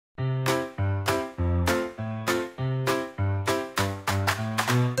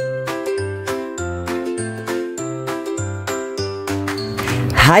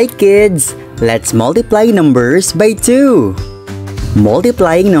Hi kids! Let's multiply numbers by 2.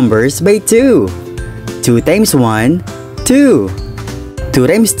 Multiplying numbers by 2. 2 times 1, 2. 2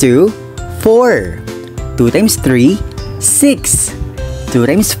 times 2, 4. 2 times 3, 6. 2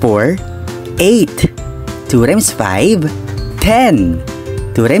 times 4, 8. 2 times 5,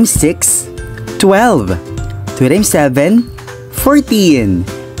 10. 2 times 6, 12. 2 times 7, 14.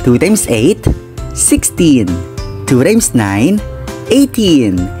 2 times 8, 16. 2 times 9,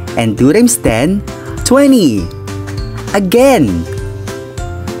 18. And 2 times 10, 20. Again.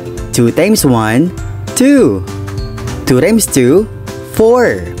 2 times 1, 2. 2 times 2,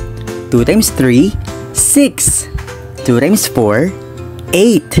 4. 2 times 3, 6. 2 times 4,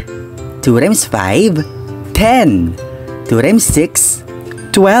 8. 2 times 5, 10. 2 times 6,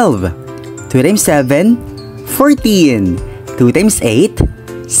 12. 2 times 7, 14. 2 times 8,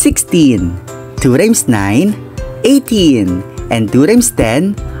 16. 2 times 9, 18. And 2 times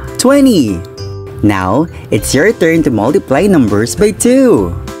 10, 20. Now, it's your turn to multiply numbers by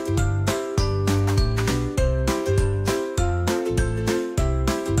 2.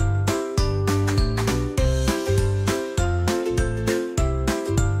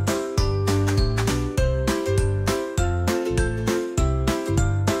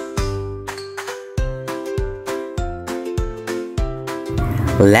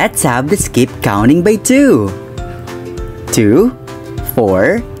 Let's have the skip counting by 2. 2,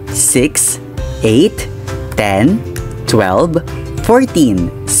 4, 6, 8, 10, 12,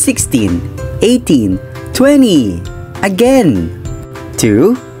 14, 16, 18, 20. Again.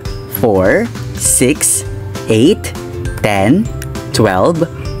 2, 4, 6, 8, 10,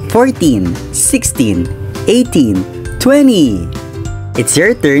 12, 14, 16, 18, 20. It's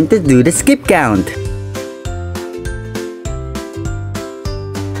your turn to do the skip count.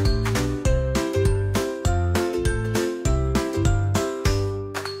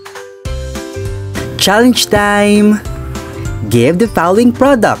 Challenge time! Give the following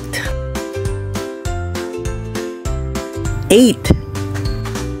product. 8,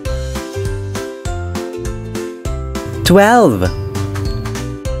 12,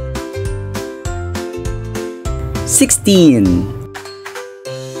 16,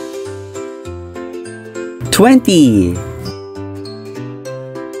 20,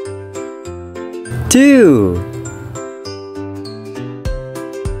 2,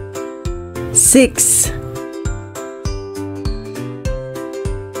 6,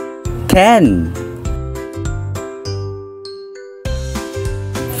 10,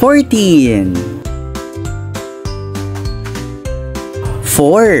 14,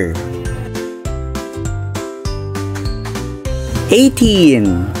 4,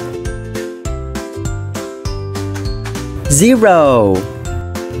 18, 0.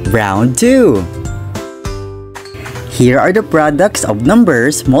 Round 2. Here are the products of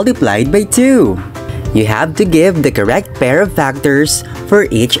numbers multiplied by 2. You have to give the correct pair of factors for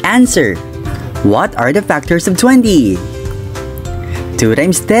each answer. What are the factors of 20? 2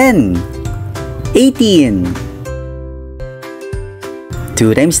 times 10, 18.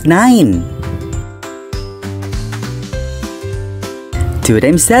 2 times 9, 2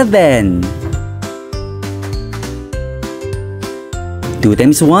 times 7. 2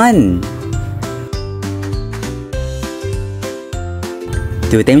 times 1.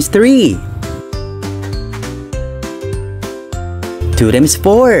 2 times 3. 2 times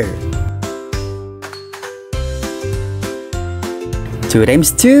 4. 2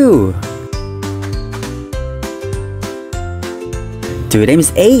 times 2. 2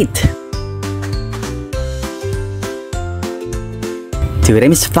 times 8. 2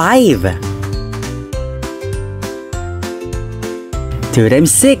 times 5. 2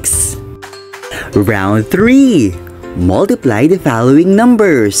 times 6. Round 3. Multiply the following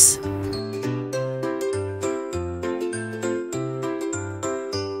numbers.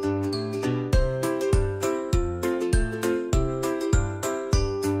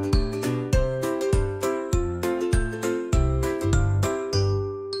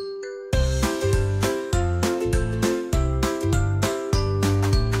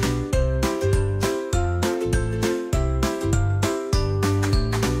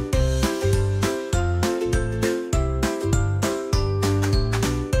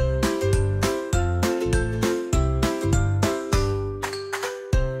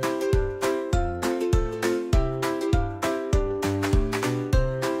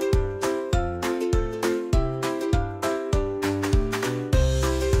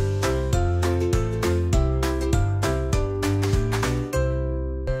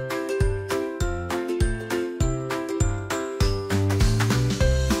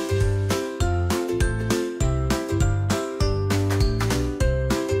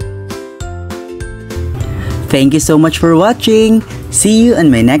 Thank you so much for watching. See you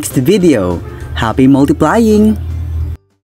in my next video. Happy multiplying!